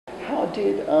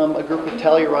did a group of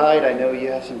Telluride, I know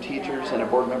you have some teachers and a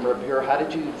board member up here, how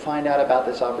did you find out about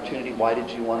this opportunity? Why did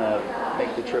you want to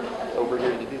make the trip over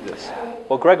here to do this?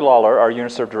 Well, Greg Lawler, our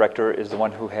UniServe director, is the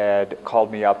one who had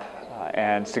called me up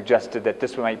and suggested that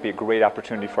this might be a great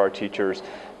opportunity for our teachers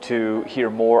to hear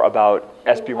more about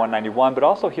SB 191, but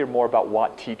also hear more about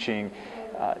what teaching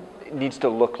needs to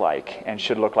look like and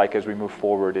should look like as we move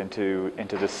forward into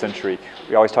this century.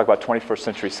 We always talk about 21st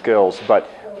century skills, but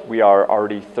we are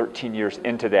already 13 years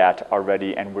into that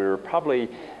already, and we're probably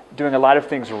doing a lot of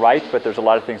things right, but there's a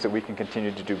lot of things that we can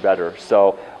continue to do better.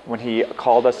 So when he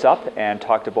called us up and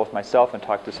talked to both myself and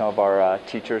talked to some of our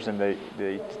teachers in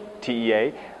the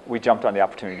TEA, we jumped on the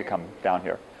opportunity to come down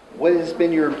here. What has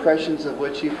been your impressions of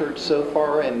what you've heard so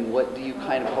far, and what do you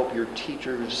kind of hope your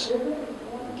teachers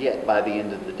get by the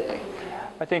end of the day?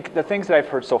 I think the things that I've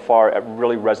heard so far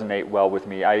really resonate well with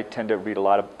me. I tend to read a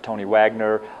lot of Tony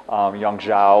Wagner, Yang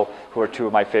Zhao, who are two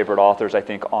of my favorite authors, I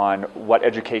think, on what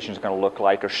education is going to look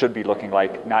like or should be looking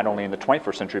like, not only in the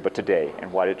 21st century, but today,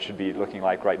 and what it should be looking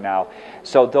like right now.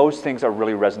 So those things are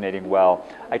really resonating well.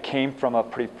 I came from a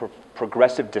pretty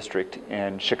progressive district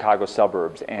in Chicago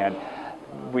suburbs, and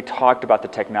we talked about the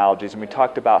technologies, and we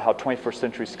talked about how 21st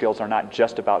century skills are not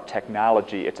just about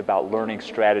technology, it's about learning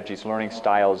strategies, learning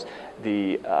styles,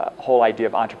 the whole idea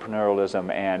of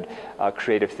entrepreneurialism and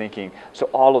creative thinking. So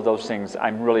all of those things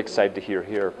I'm really excited to hear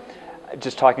here.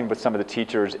 Just talking with some of the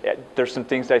teachers, there's some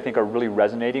things that I think are really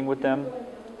resonating with them,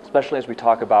 especially as we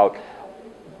talk about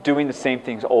doing the same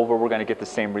things over, we're going to get the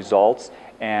same results.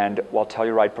 And while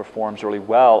Telluride performs really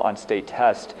well on state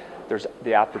tests, there's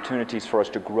the opportunities for us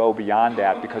to grow beyond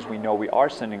that, because we know we are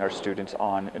sending our students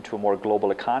on into a more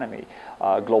global economy,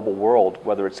 global world,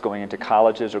 whether it's going into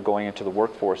colleges or going into the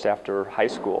workforce after high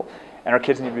school. And our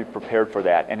kids need to be prepared for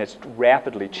that. And it's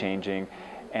rapidly changing,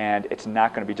 and it's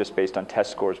not going to be just based on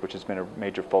test scores, which has been a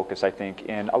major focus, I think,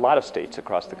 in a lot of states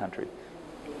across the country.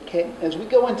 Okay, as we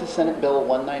go into Senate Bill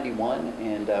 191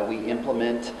 and we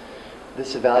implement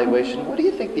this evaluation, what do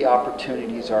you think the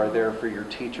opportunities are there for your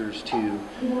teachers to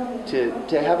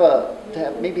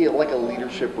have maybe like a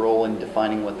leadership role in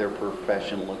defining what their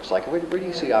profession looks like? Where do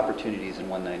you see opportunities in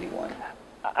 191?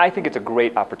 I think it's a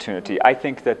great opportunity. I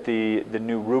think that the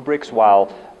new rubrics,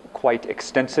 while quite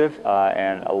extensive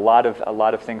and a lot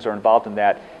of things are involved in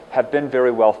that, have been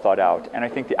very well thought out. And I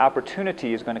think the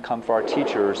opportunity is going to come for our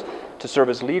teachers to serve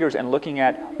as leaders and looking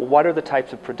at what are the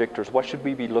types of predictors, what should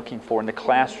we be looking for in the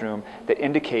classroom that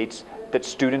indicates that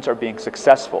students are being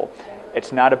successful.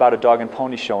 It's not about a dog and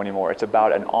pony show anymore. It's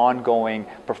about an ongoing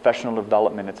professional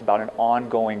development. It's about an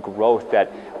ongoing growth that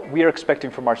we are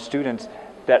expecting from our students,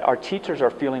 that our teachers are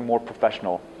feeling more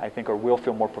professional, I think, or will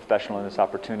feel more professional in this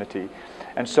opportunity.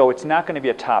 And so it's not going to be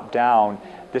a top-down,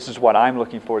 this is what I'm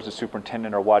looking for as a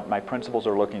superintendent or what my principals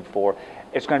are looking for.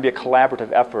 It's going to be a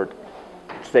collaborative effort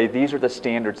to say these are the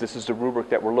standards, this is the rubric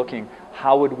that we're looking,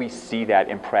 how would we see that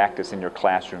in practice in your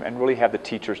classroom, and really have the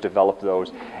teachers develop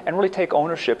those and really take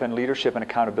ownership and leadership and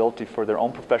accountability for their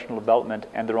own professional development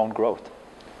and their own growth.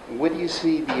 What do you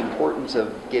see the importance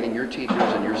of getting your teachers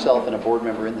and yourself and a board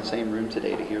member in the same room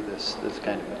today to hear this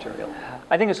kind of material?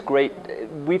 I think it's great.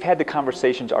 We've had the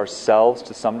conversations ourselves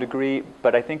to some degree,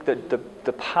 but I think that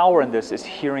the power in this is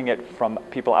hearing it from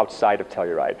people outside of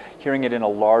Telluride, hearing it in a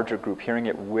larger group, hearing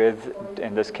it with,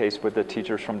 in this case, with the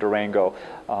teachers from Durango,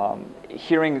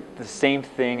 hearing the same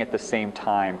thing at the same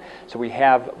time. So we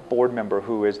have a board member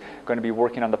who is going to be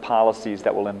working on the policies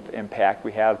that will impact.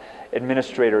 We have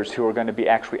administrators who are going to be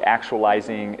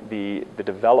actualizing the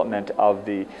development of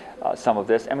some of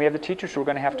this, and we have the teachers who are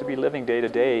going to have to be living day to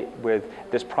day with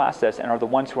this process and are the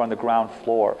ones who are on the ground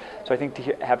floor. So I think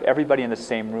to have everybody in the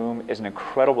same room is an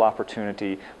incredible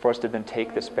opportunity for us to then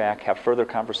take this back, have further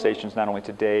conversations not only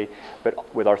today,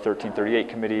 but with our 1338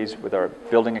 committees, with our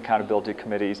building accountability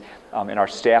committees, in our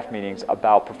staff meetings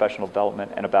about professional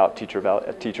development and about teacher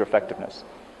effectiveness.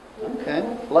 Okay.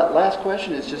 Last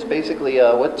question is just basically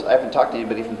I haven't talked to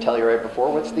anybody from Telluride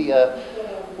before. What's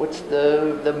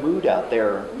the mood out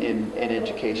there in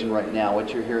education right now?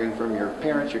 What you're hearing from your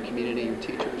parents, your community, your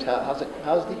teachers?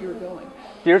 How's the year going?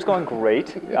 The year's going great.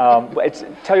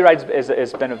 Telluride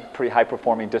has been a pretty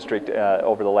high-performing district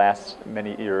over the last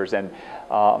many years, and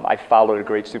I followed a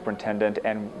great superintendent,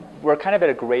 and we're kind of at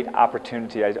a great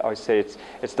opportunity. I always say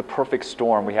it's the perfect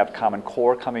storm. We have Common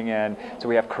Core coming in, so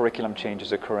we have curriculum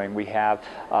changes occurring. We have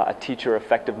a teacher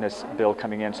effectiveness bill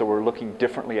coming in, so we're looking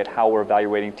differently at how we're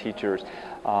evaluating teachers.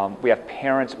 We have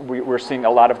parents. We're seeing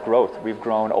a lot of growth. We've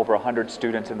grown over 100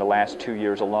 students in the last 2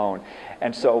 years alone.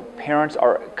 And so parents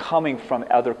are coming from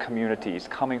other communities,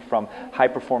 coming from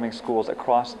high-performing schools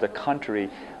across the country,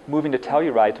 moving to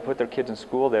Telluride to put their kids in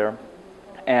school there,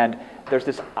 And there's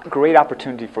this great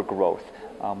opportunity for growth.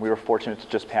 We were fortunate to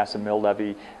just pass a mill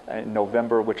levy in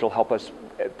November, which will help us.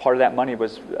 Part of that money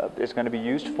is going to be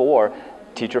used for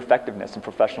teacher effectiveness and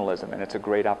professionalism, and it's a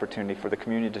great opportunity for the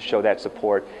community to show that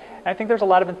support. And I think there's a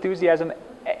lot of enthusiasm,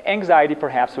 anxiety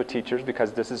perhaps with teachers,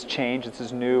 because this is change, this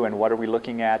is new, and what are we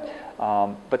looking at?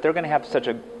 But they're going to have such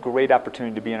a great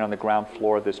opportunity to be in on the ground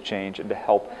floor of this change and to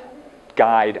help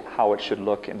guide how it should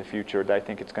look in the future, that I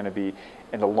think it's going to be,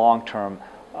 in the long term,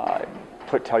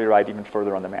 put Telluride even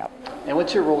further on the map. And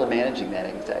what's your role in managing that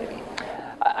anxiety?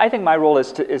 I think my role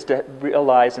is to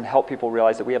realize and help people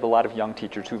realize that we have a lot of young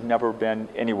teachers who've never been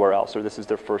anywhere else, or this is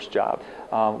their first job.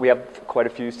 We have quite a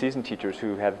few seasoned teachers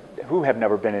who have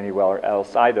never been anywhere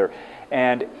else either.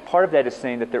 And part of that is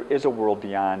saying that there is a world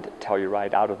beyond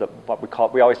Telluride, out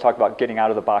of we always talk about getting out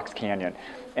of the box canyon.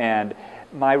 And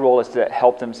my role is to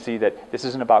help them see that this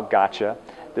isn't about gotcha.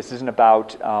 This isn't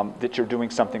about that you're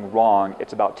doing something wrong.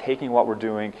 It's about taking what we're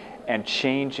doing and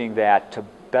changing that to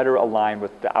better align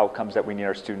with the outcomes that we need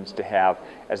our students to have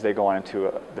as they go on into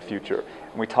the future.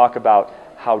 And we talk about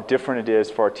how different it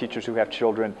is for our teachers who have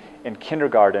children in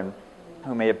kindergarten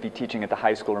who may be teaching at the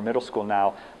high school or middle school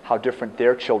now, how different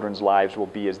their children's lives will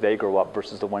be as they grow up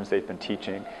versus the ones they've been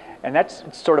teaching. And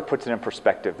that sort of puts it in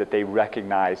perspective, that they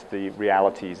recognize the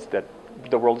realities that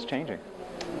the world is changing.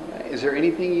 Is there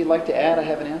anything you'd like to add I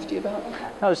haven't asked you about?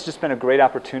 No, it's just been a great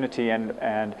opportunity,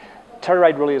 and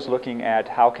Telluride really is looking at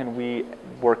how can we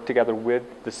work together with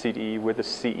the CDE, with the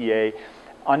CEA,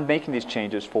 on making these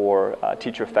changes for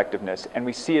teacher effectiveness. And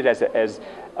we see it as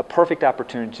a perfect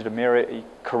opportunity to marry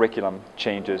curriculum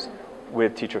changes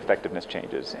with teacher effectiveness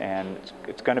changes. And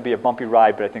it's going to be a bumpy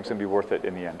ride, but I think it's going to be worth it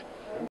in the end.